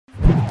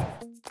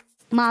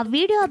మా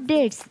video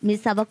updates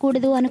miss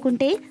అవ్వకూడదు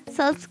అనుకుంటే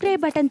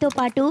సబ్స్క్రైబ్ బటన్తో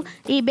పాటు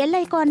ఈ బెల్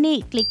ఐకాన్ని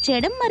క్లిక్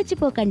చేయడం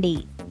మర్చిపోకండి.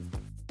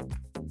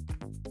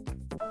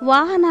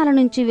 వాహనాల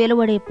నుంచి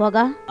వెలువడే పొగ,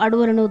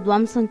 అడవులను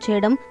ధ్వంసం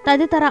చేయడం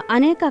తదితర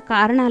అనేక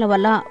కారణాల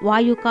వల్ల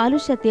వాయు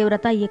కాలుష్య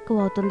తీవ్రత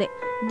ఎక్కువవుతుంది.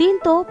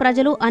 దీంతో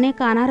ప్రజలు అనేక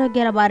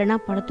అనారోగ్యాల బారిన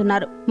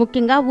పడుతున్నారు.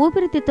 ముఖ్యంగా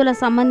ఊపిరితిత్తుల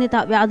సంబంధిత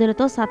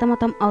వ్యాధులతో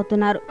సతమతం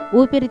అవుతున్నారు.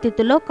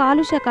 ఊపిరితిత్తుల్లో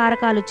కాలుష్య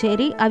కారకాలు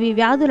చేరి అవి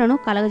వ్యాధులను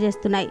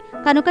కలగజేస్తున్నాయి.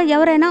 కనుక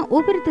ఎవరైనా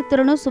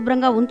ఊపిరితిత్తులను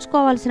శుభ్రంగా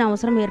ఉంచుకోవాల్సిన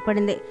అవసరం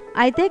ఏర్పడింది.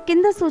 అయితే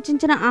కింద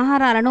సూచించిన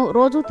ఆహారాలను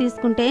రోజూ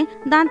తీసుకుంటే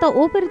దాంతో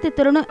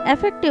ఊపిరితిత్తులను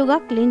ఎఫెక్టివ్గా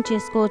క్లీన్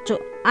చేసుకోవచ్చు.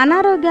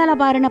 అనారోగ్యాల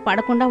బారిన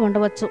పడకుండా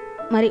ఉండవచ్చు.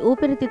 మరి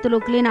ఊపిరితిత్తులు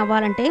క్లీన్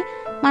అవ్వాలంటే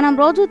మనం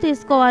రోజూ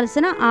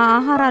తీసుకోవాల్సిన ఆ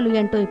ఆహారాలు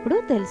ఏంటో ఇప్పుడు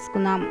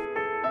తెలుసుకుందాం.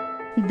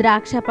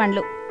 ద్రాక్ష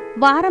పండ్లు.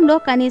 వారంలో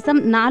కనీసం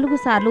 4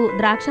 సార్లు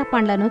ద్రాక్ష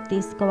పండ్లను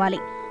తీసుకోవాలి.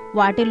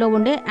 వాటిల్లో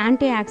ఉండే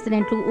యాంటీ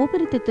ఆక్సిడెంట్లు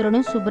ఊపిరితిత్తులను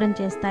శుభ్రం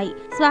చేస్తాయి.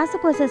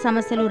 శ్వాసకోశ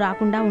సమస్యలు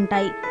రాకుండా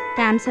ఉంటాయి.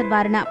 క్యాన్సర్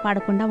బారిన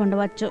పడకుండా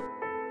ఉండవచ్చు.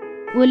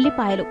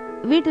 ఉల్లిపాయలు.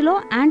 వీటిలో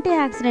యాంటీ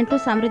ఆక్సిడెంట్లు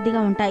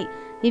సమృద్ధిగా ఉంటాయి.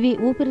 ఇవి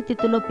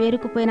ఊపిరితిత్తుల్లో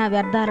పేరుకుపోయిన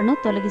వ్యర్థాలను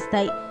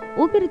తొలగిస్తాయి.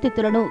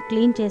 ఊపిరితిత్తులను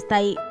క్లీన్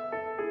చేస్తాయి.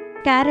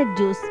 Carrot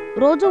juice.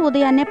 రోజు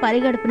ఉదయాన్నే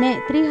పరిగడుపునే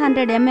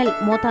 300 ml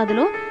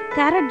మోతాదులో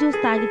క్యారెట్ జ్యూస్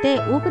తాగితే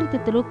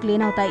ఊపిరితిత్తులు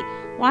క్లీన్ అవుతాయి.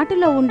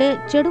 వాటిలో ఉండే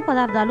చెడు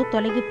పదార్థాలు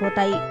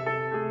తొలగిపోతాయి.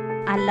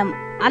 అల్లం.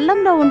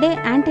 అల్లంలో ఉండే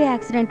యాంటీ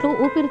ఆక్సిడెంట్లు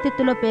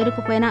ఊపిరితిత్తులో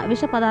పేరుకుపోయిన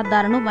విష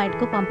పదార్థాలను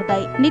బయటకు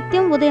పంపుతాయి.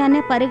 నిత్యం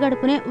ఉదయాన్నే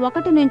పరిగడుపునే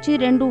 1 నుంచి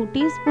 2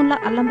 టీ స్పూన్ల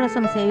అల్లం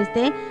రసం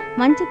సేవిస్తే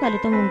మంచి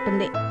ఫలితం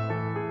ఉంటుంది.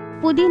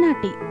 పుదీనా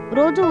టీ.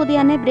 రోజు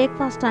ఉదయాన్నే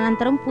బ్రేక్ఫాస్ట్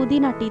అనంతరం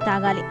పుదీనా టీ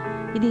తాగాలి.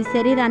 ఇది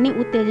శరీరాన్ని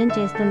ఉత్తేజం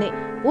చేస్తుంది.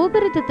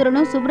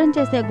 ఊపిరితిత్తులను శుభ్రం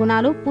చేసే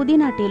గుణాలు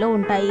పుదీనా టీలో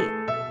ఉంటాయి.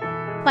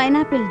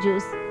 Pineapple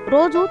juice.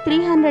 రోజు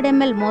 300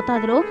 ml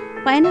మోతాదులో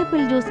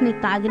పైనాపిల్ జ్యూస్ని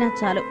తాగినా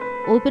చాలు.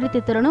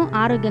 ఊపిరితిత్తులను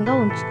ఆరోగ్యంగా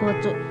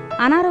ఉంచుకోవచ్చు.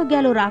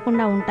 అనారోగ్యాలు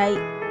రాకుండా ఉంటాయి.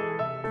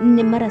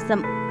 నిమ్మరసం.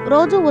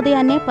 రోజు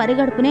ఉదయాన్నే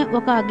పరిగడుపునే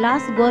 1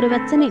 గ్లాస్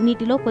గోరువెచ్చని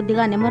నీటిలో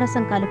కొద్దిగా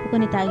నిమ్మరసం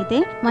కలుపుకొని తాగితే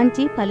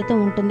మంచి ఫలితం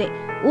ఉంటుంది.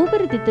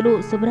 ఊపిరితిత్తులు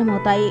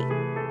శుభ్రమవుతాయి.